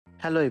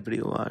Hello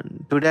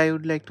everyone, today I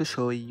would like to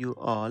show you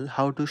all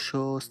how to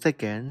show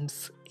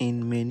seconds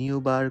in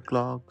menu bar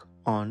clock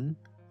on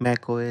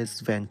macOS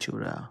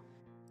Ventura.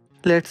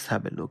 Let's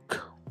have a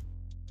look.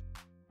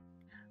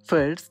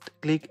 First,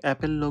 click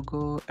Apple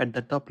logo at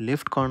the top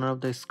left corner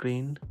of the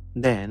screen,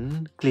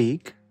 then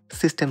click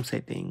System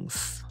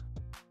Settings.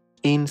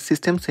 In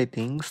System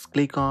Settings,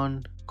 click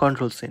on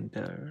Control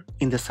Center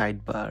in the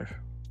sidebar.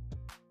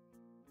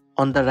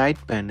 On the right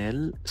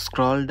panel,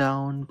 scroll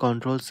down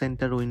Control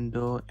Center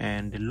window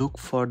and look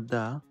for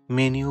the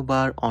Menu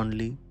Bar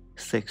Only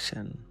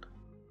section.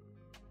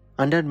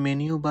 Under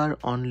Menu Bar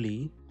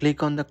Only,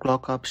 click on the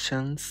clock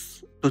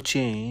options to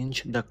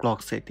change the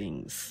clock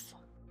settings.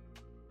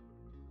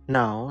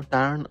 Now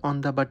turn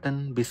on the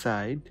button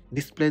beside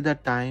Display the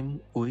time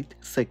with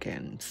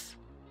seconds.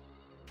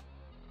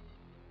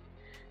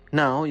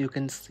 Now you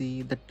can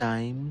see the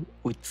time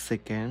with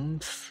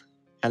seconds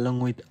along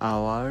with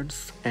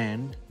hours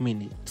and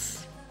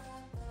minutes.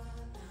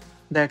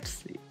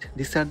 That's it.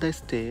 These are the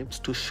steps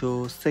to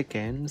show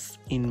seconds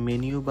in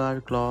menu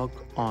bar clock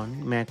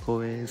on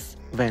macOS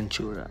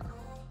Ventura.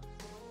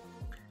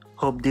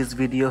 Hope this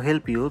video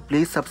helped you.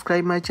 Please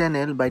subscribe my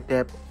channel by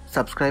tap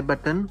subscribe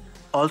button.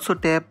 Also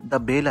tap the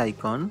bell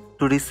icon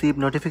to receive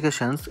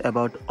notifications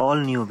about all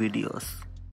new videos.